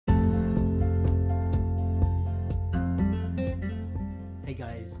Hey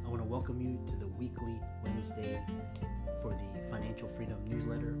guys, I want to welcome you to the weekly Wednesday for the Financial Freedom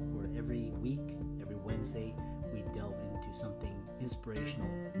newsletter, where every week, every Wednesday, we delve into something inspirational,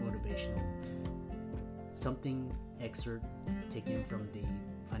 motivational, something excerpt taken from the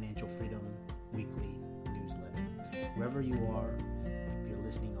Financial Freedom weekly newsletter. Wherever you are, if you're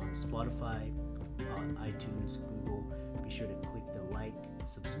listening on Spotify, on iTunes, Google, be sure to click the like,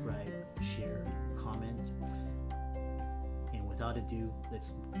 subscribe, share, comment. And without ado,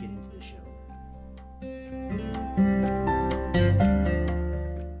 let's get into the show.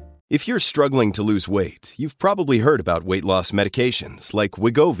 If you're struggling to lose weight, you've probably heard about weight loss medications like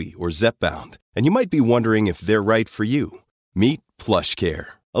Wegovy or Zepbound, and you might be wondering if they're right for you. Meet PlushCare,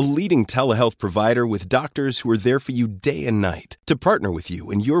 a leading telehealth provider with doctors who are there for you day and night to partner with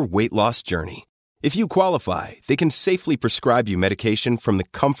you in your weight loss journey. If you qualify, they can safely prescribe you medication from the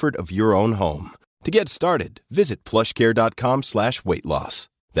comfort of your own home. To get started, visit plushcare.com/weightloss.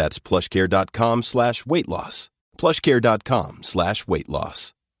 That's plushcare.com/weightloss.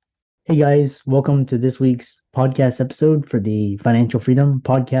 plushcare.com/weightloss. Hey guys, welcome to this week's podcast episode for the Financial Freedom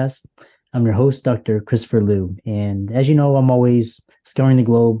Podcast. I'm your host, Dr. Christopher Liu. And as you know, I'm always scouring the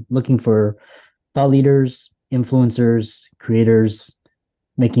globe looking for thought leaders, influencers, creators,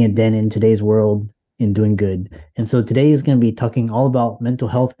 making a dent in today's world in doing good. And so today is going to be talking all about mental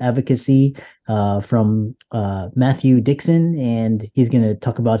health advocacy from Matthew Dixon, and he's going to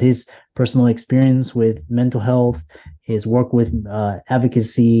talk about his personal experience with mental health, his work with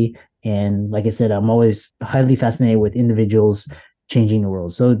advocacy, and like I said, I'm always highly fascinated with individuals changing the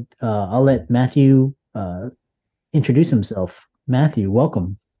world. So I'll let Matthew introduce himself. Matthew,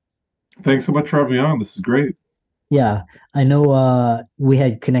 welcome. Thanks so much for having me on. This is great. Yeah, I know we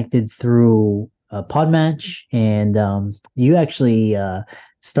had connected through Podmatch, and you actually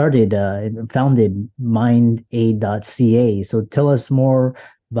started and founded mindaid.ca. So tell us more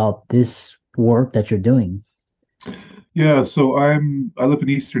about this work that you're doing. Yeah, so I live in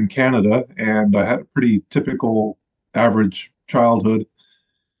Eastern Canada, and I had a pretty typical average childhood.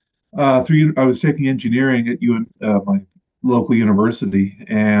 I was taking engineering at my local university,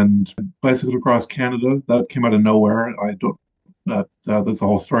 and bicycled across Canada. That came out of nowhere. That's a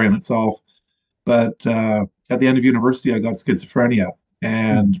whole story in itself. But at the end of university, I got schizophrenia,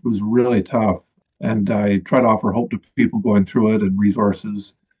 and it was really tough. And I try to offer hope to people going through it and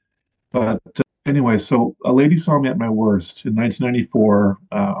resources. But anyway, so a lady saw me at my worst in 1994,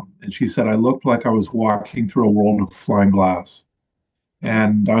 and she said I looked like I was walking through a world of flying glass.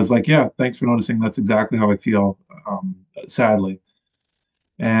 And I was like, yeah, thanks for noticing. That's exactly how I feel, sadly.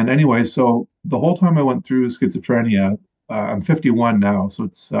 And anyway, so the whole time I went through schizophrenia, I'm 51 now, so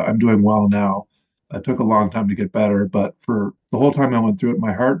I'm doing well now. It took a long time to get better, but for the whole time I went through it,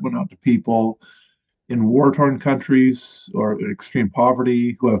 my heart went out to people in war-torn countries or extreme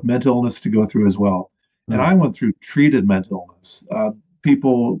poverty who have mental illness to go through as well. And I went through treated mental illness.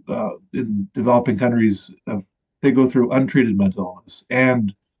 People in developing countries, they go through untreated mental illness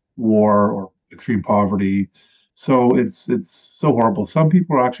and war or extreme poverty. So it's so horrible. Some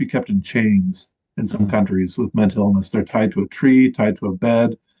people are actually kept in chains in some countries with mental illness. They're tied to a tree, tied to a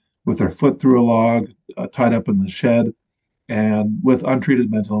bed, with their foot through a log, tied up in the shed, and with untreated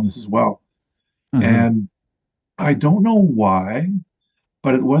mental illness as well. And I don't know why,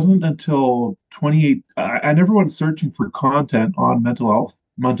 but it wasn't until 28. I never went searching for content on mental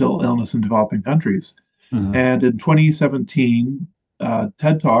illness in developing countries. And in 2017,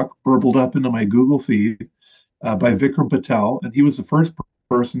 TED Talk burbled up into my Google feed by Vikram Patel, and he was the first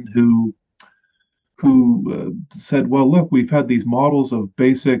person who said, well, look, we've had these models of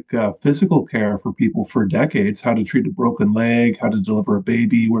basic physical care for people for decades, how to treat a broken leg, how to deliver a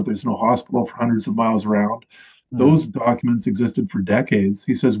baby where there's no hospital for hundreds of miles around. Those documents existed for decades.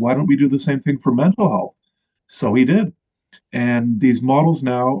 He says, why don't we do the same thing for mental health? So he did. And these models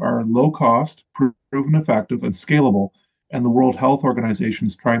now are low cost, proven effective, and scalable. And the World Health Organization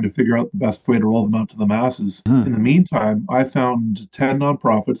is trying to figure out the best way to roll them out to the masses. In the meantime, I found 10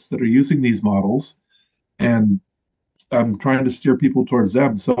 nonprofits that are using these models, and I'm trying to steer people towards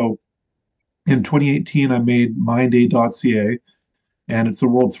them. So in 2018, I made mindaid.ca, and it's the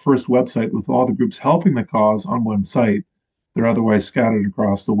world's first website with all the groups helping the cause on one site. They're otherwise scattered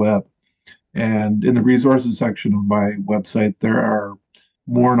across the web. And in the resources section of my website, there are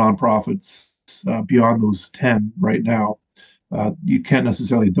more nonprofits beyond those 10 right now. You can't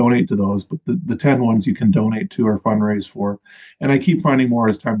necessarily donate to those, but the 10 ones you can donate to or fundraise for. And I keep finding more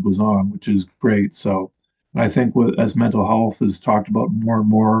as time goes on, which is great. So I think as mental health is talked about more and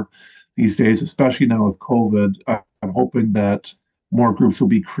more these days, especially now with COVID, I'm hoping that more groups will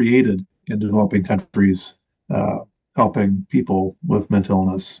be created in developing countries helping people with mental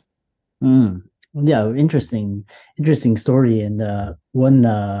illness. Mm. Yeah, interesting story. And one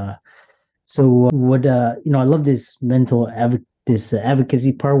so what I love this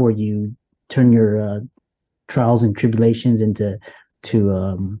advocacy part where you turn your trials and tribulations into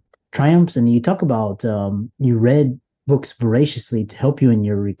to triumphs, and you talk about you read books voraciously to help you in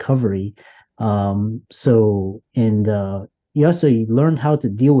your recovery. So and you also learned how to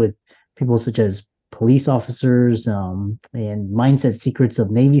deal with people such as police officers, and mindset secrets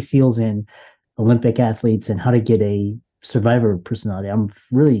of Navy SEALs and Olympic athletes, and how to get a survivor personality. I'm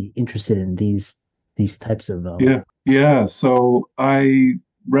really interested in these types of Yeah. So I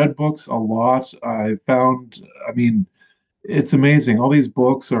read books a lot. I mean, it's amazing. All these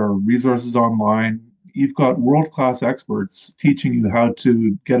books are resources online. You've got world-class experts teaching you how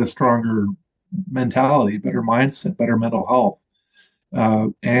to get a stronger mentality, better mindset, better mental health.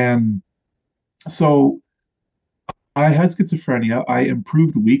 And so I had schizophrenia. I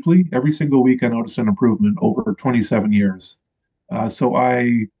improved weekly. Every single week, I noticed an improvement over 27 years. Uh, so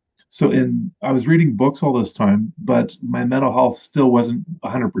I, I was reading books all this time, but my mental health still wasn't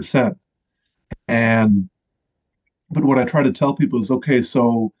 100%. And but what I try to tell people is, okay,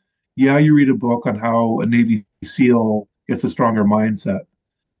 so yeah, you read a book on how a Navy SEAL gets a stronger mindset,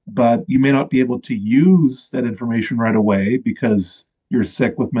 but you may not be able to use that information right away because you're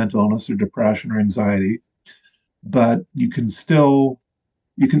sick with mental illness or depression or anxiety. But you can,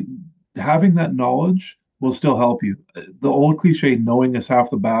 having that knowledge will still help you. The old cliche, knowing is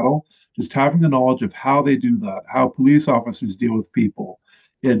half the battle, just having the knowledge of how they do that, how police officers deal with people.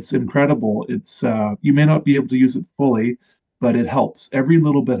 It's incredible. You may not be able to use it fully, but it helps. Every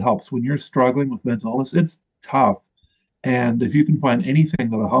little bit helps. When you're struggling with mental illness, it's tough. And if you can find anything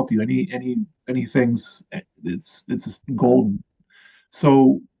that'll help you, any things, it's just golden.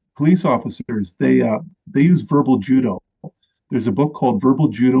 So police officers, they use verbal judo. There's a book called Verbal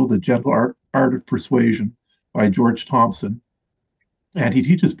Judo: The Gentle Art of Persuasion by George Thompson, and he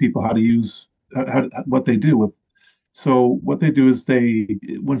teaches people how to use what they do with. So what they do is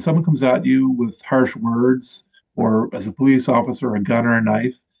when someone comes at you with harsh words, or as a police officer, a gun or a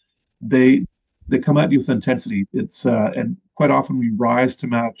knife, they they come at you with intensity. It's and quite often we rise to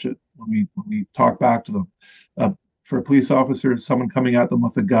match it when we talk back to them. Uh, for a police officer, someone coming at them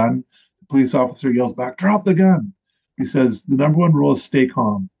with a gun, the police officer yells back, "Drop the gun!" He says the number one rule is stay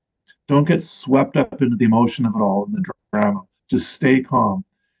calm. Don't get swept up into the emotion of it all and the drama. Just stay calm.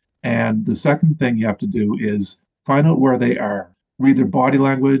 And the second thing you have to do is find out where they are. Read their body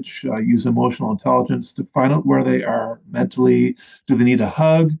language, use emotional intelligence to find out where they are mentally. Do they need a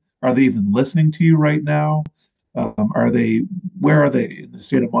hug? Are they even listening to you right now? Where are they in their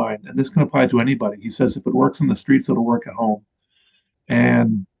state of mind? And this can apply to anybody. He says if it works in the streets, it'll work at home.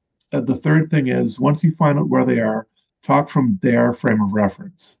 And the third thing is once you find out where they are, talk from their frame of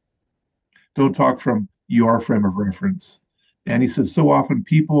reference. Don't talk from your frame of reference. And he says so often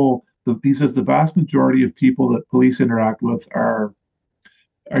he says the vast majority of people that police interact with are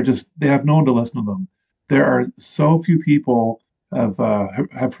just they have no one to listen to them. There are so few people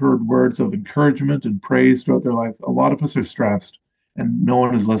have heard words of encouragement and praise throughout their life. A lot of us are stressed, and no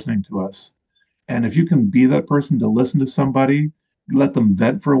one is listening to us. And if you can be that person to listen to somebody, let them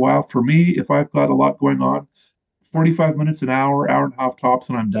vent for a while. For me, if I've got a lot going on, 45 minutes, an hour and a half tops,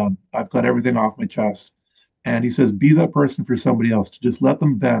 and I'm done. I've got everything off my chest. And he says, be that person for somebody else to just let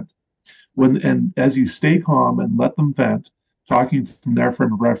them vent. And as you stay calm and let them vent, talking from their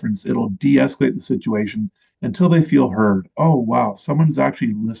frame of reference, it'll de-escalate the situation until they feel heard. Oh, wow, someone's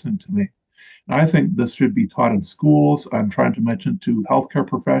actually listening to me. And I think this should be taught in schools. I'm trying to mention to healthcare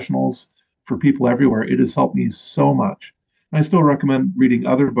professionals, for people everywhere. It has helped me so much. And I still recommend reading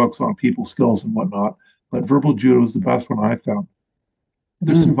other books on people skills and whatnot, but Verbal Judo is the best one I found.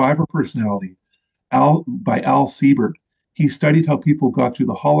 The mm, Survivor Personality, by Al Siebert. He studied how people got through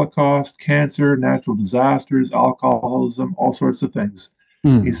the Holocaust, cancer, natural disasters, alcoholism, all sorts of things. He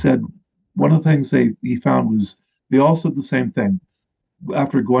mm, said one of the things he found was they all said the same thing.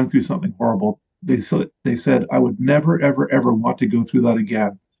 After going through something horrible, they said, I would never, ever, ever want to go through that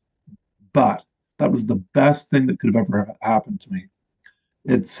again. But that was the best thing that could have ever happened to me.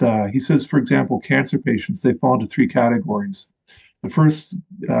 He says, for example, cancer patients, they fall into three categories. The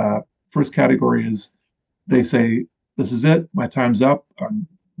first category is they say, "This is it. My time's up.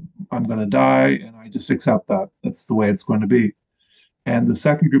 I'm going to die, and I just accept that. That's the way it's going to be." And the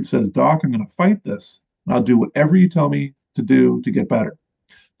second group says, "Doc, I'm going to fight this, and I'll do whatever you tell me to do to get better."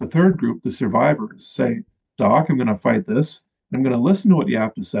 The third group, the survivors, say, "Doc, I'm going to fight this. I'm going to listen to what you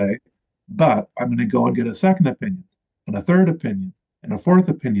have to say, but I'm going to go and get a second opinion, and a third opinion, and a fourth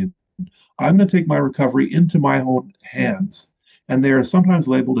opinion, I'm going to take my recovery into my own hands. And they are sometimes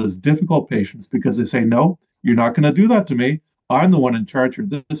labeled as difficult patients because they say, no, you're not going to do that to me. I'm the one in charge here.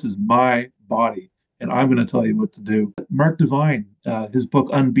 This is my body, and I'm going to tell you what to do. Mark Devine, his book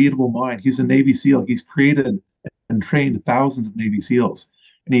Unbeatable Mind, he's a Navy SEAL. He's created and trained thousands of Navy SEAls.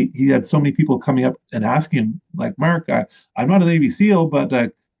 And he had so many people coming up and asking him, like, Mark, I'm not a Navy SEAL, but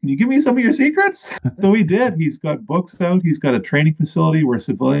can you give me some of your secrets? So he did. He's got books out. He's got a training facility where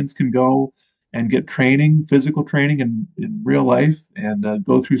civilians can go and get training, physical training in real life, and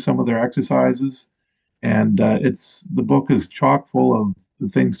go through some of their exercises. And the book is chock full of the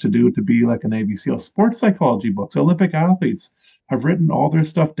things to do to be like a Navy SEAL. Sports psychology books. Olympic athletes have written all their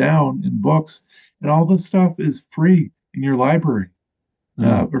stuff down in books, and all this stuff is free in your library,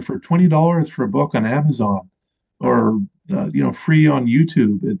 or for $20 for a book on Amazon, or free on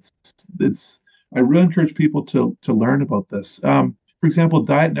YouTube. It's I really encourage people to learn about this. For example,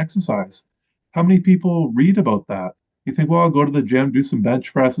 diet and exercise. How many people read about that? You think, well, I'll go to the gym, do some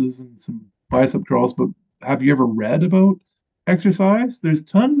bench presses and some bicep curls, but have you ever read about exercise? There's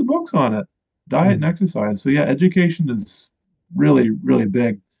tons of books on it, diet and exercise. So yeah, education is really, really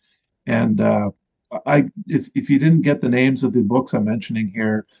big. And if you didn't get the names of the books I'm mentioning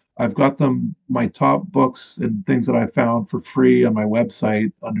here, I've got them, my top books and things that I found for free on my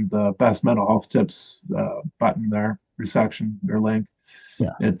website under the best mental health tips button there, or section or link.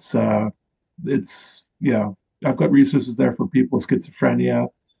 Yeah. It's yeah, I've got resources there for people with schizophrenia.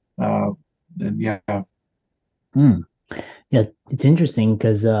 And yeah. Yeah, it's interesting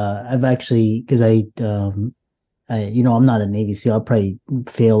because I've actually, because I'm not a Navy SEAL. I'll probably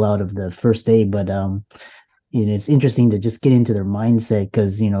fail out of the first day, but it's interesting to just get into their mindset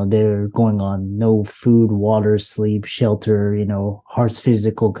because they're going on no food, water, sleep, shelter, harsh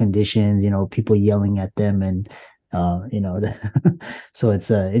physical conditions, people yelling at them, and so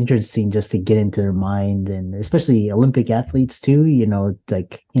it's interesting just to get into their mind, and especially Olympic athletes too.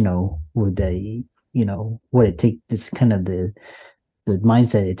 Would they, what it takes. It's kind of the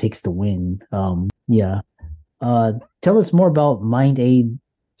mindset it takes to win. Yeah. Tell us more about Mind Aid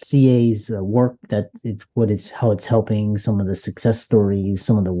CA's work, how it's helping, some of the success stories,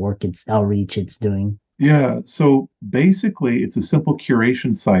 some of the work outreach it's doing. Yeah, so basically, it's a simple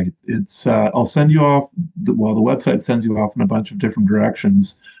curation site. It's I'll send you off. The website sends you off in a bunch of different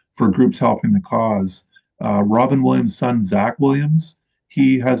directions for groups helping the cause. Robin Williams' son, Zach Williams,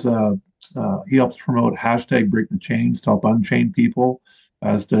 he has he helps promote hashtag Break the Chains to help unchain people,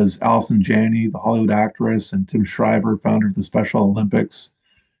 as does Allison Janney, the Hollywood actress, and Tim Shriver, founder of the Special Olympics.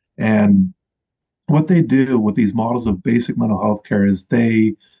 And what they do with these models of basic mental health care is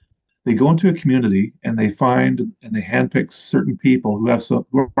they go into a community and they find and they handpick certain people who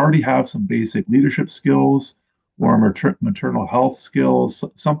already have some basic leadership skills or maternal health skills,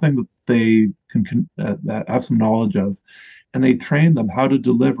 something that they can that have some knowledge of, and they train them how to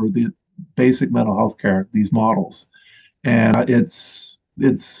deliver the basic mental health care, these models. And it's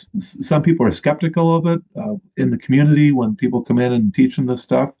some people are skeptical of it in the community when people come in and teach them this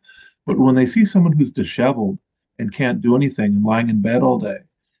stuff, but when they see someone who's disheveled and can't do anything and lying in bed all day,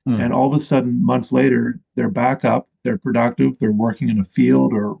 and all of a sudden, months later, they're back up, they're productive, they're working in a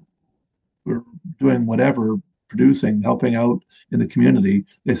field or doing whatever, producing, helping out in the community.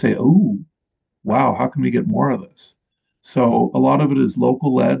 They say, oh, wow, how can we get more of this? So a lot of it is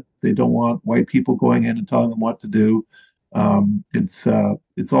local led. They don't want white people going in and telling them what to do.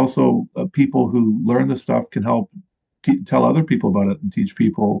 It's also people who learn the stuff can help tell other people about it and teach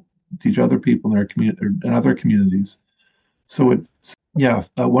other people in their community and other communities. So it's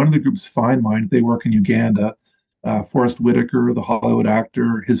one of the groups, Find Mind, they work in Uganda. Forrest Whitaker, the Hollywood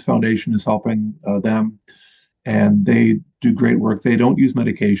actor, his foundation is helping them, and they do great work. They don't use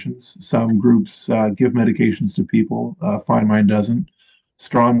medications. Some groups give medications to people. Find Mind doesn't.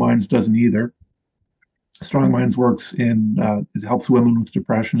 Strong Minds doesn't either. Strong Minds works it helps women with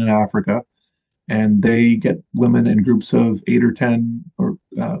depression in Africa, and they get women in groups of 8 or 10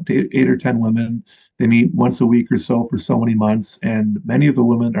 women. They meet once a week or so for so many months, and many of the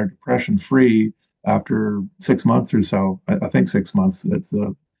women are depression free after 6 months or so. I think 6 months. It's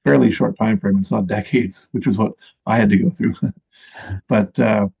a fairly short time frame. It's not decades, which is what I had to go through. But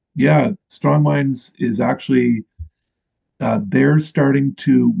Strong Minds is actually they're starting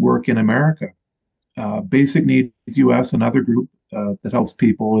to work in America. Basic Needs US, another group that helps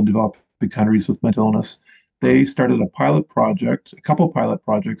people in developing countries with mental illness. They started a couple pilot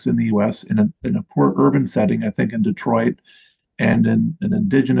projects in the US in a poor urban setting, I think in Detroit, and in an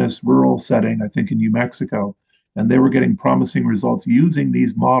indigenous rural setting, I think in New Mexico. And they were getting promising results using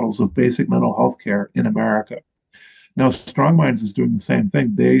these models of basic mental health care in America. Now, Strong Minds is doing the same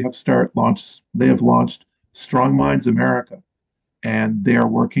thing. They have launched Strong Minds America, and they are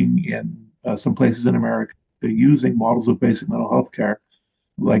working in some places in America using models of basic mental health care,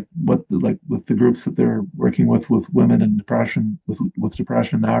 like with the groups that they're working with women in depression, with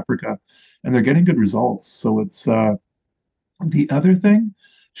depression in Africa, and they're getting good results. So it's the other thing,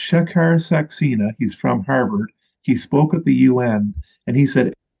 Shekhar Saxena, he's from Harvard. He spoke at the UN, and he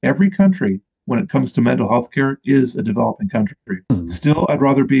said every country, when it comes to mental health care, is a developing country. Hmm. Still, I'd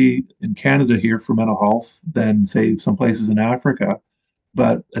rather be in Canada here for mental health than, say, some places in Africa.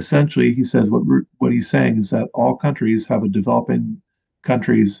 But essentially, he says what he's saying is that all countries have a developing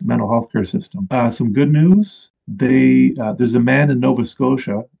country's mental health care system. Some good news: there's a man in Nova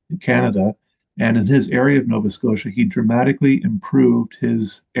Scotia, in Canada, and in his area of Nova Scotia, he dramatically improved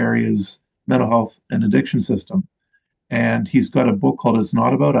his area's mental health and addiction system. And he's got a book called "It's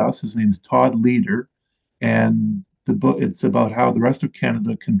Not About Us." His name's Todd Leader, and the book it's about how the rest of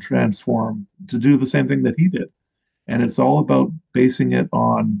Canada can transform to do the same thing that he did. And it's all about basing it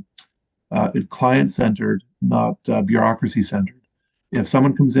on client centered, not bureaucracy centered. If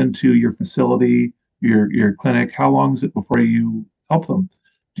someone comes into your facility, your clinic, how long is it before you help them?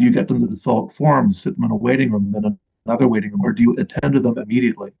 Do you get them to fill out forms, sit them in a waiting room, then another waiting room, or do you attend to them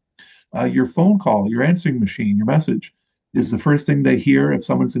immediately? Your phone call, your answering machine, your message is the first thing they hear if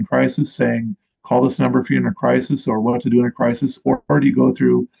someone's in crisis, saying, call this number if you're in a crisis, or what to do in a crisis, or do you go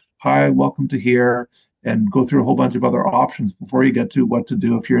through, hi, welcome to here, and go through a whole bunch of other options before you get to what to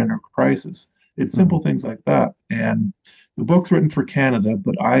do if you're in a crisis? It's Hmm. simple things like that. And the book's written for Canada,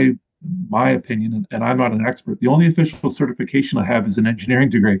 but my opinion, and I'm not an expert, the only official certification I have is an engineering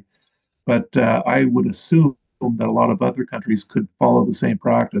degree. But I would assume that a lot of other countries could follow the same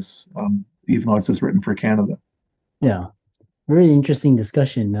practice, even though it's just written for Canada. Yeah. Very interesting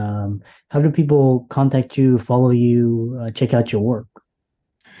discussion. How do people contact you, follow you, check out your work?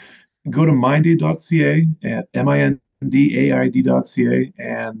 Go to mindaid.ca at mindaid.ca,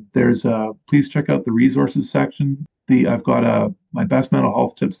 and please check out the resources section. I've got my best mental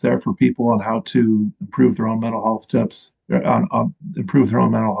health tips there for people on how to improve their own mental health tips, on improve their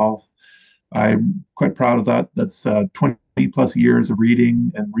own mental health. I'm quite proud of that. That's 20 plus years of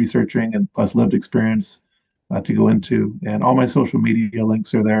reading and researching and plus lived experience to go into. And all my social media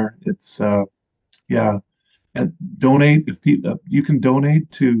links are there. Yeah. And donate if people, you can donate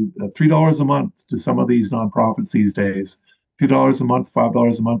to $3 a month to some of these nonprofits these days. $2 a month,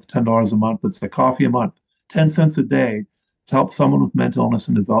 $5 a month, $10 a month. It's a coffee a month, 10 cents a day to help someone with mental illness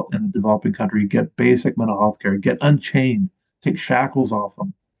in a developing country get basic mental health care, get unchained, take shackles off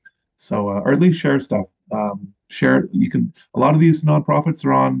them. So, or at least share stuff. Share. You can. A lot of these nonprofits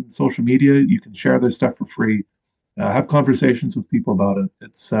are on social media. You can share their stuff for free. Have conversations with people about it.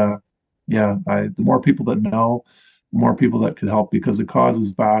 Yeah. The more people that know, the more people that could help because the cause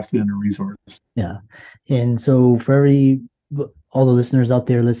is vast and a resource. Yeah. And so for all the listeners out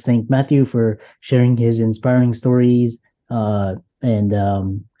there, let's thank Matthew for sharing his inspiring stories and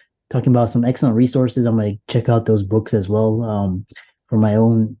talking about some excellent resources. I'm going to check out those books as well for my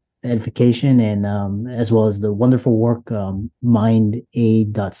own edification and as well as the wonderful work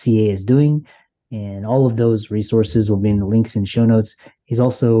mindaid.ca is doing. And all of those resources will be in the links and show notes. He's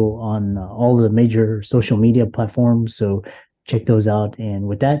also on all the major social media platforms. So check those out. And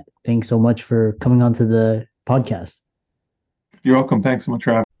with that, thanks so much for coming on to the podcast. You're welcome. Thanks so much,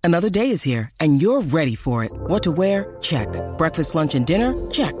 Travis. Another day is here, and you're ready for it. What to wear? Check. Breakfast, lunch, and dinner?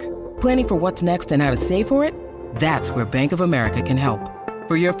 Check. Planning for what's next and how to save for it? That's where Bank of America can help.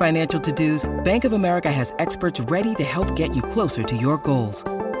 For your financial to-dos, Bank of America has experts ready to help get you closer to your goals.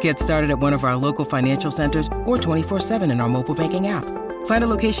 Get started at one of our local financial centers or 24/7 in our mobile banking app. Find a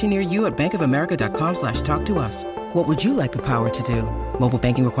location near you at bankofamerica.com/talktous. What would you like the power to do? Mobile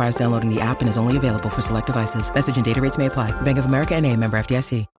banking requires downloading the app and is only available for select devices. Message and data rates may apply. Bank of America N.A., member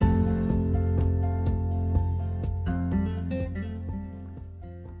FDIC.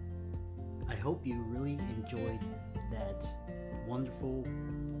 I hope you really enjoyed that wonderful,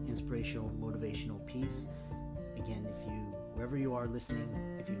 inspirational, motivational piece. Again, wherever you are listening,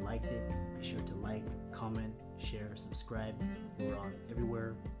 if you liked it, be sure to like, comment, share, subscribe. We're on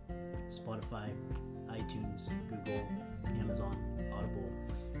everywhere: Spotify, iTunes, Google, Amazon, Audible.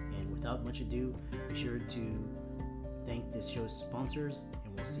 And without much ado, be sure to thank this show's sponsors,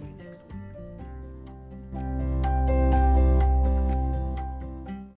 and we'll see you next week.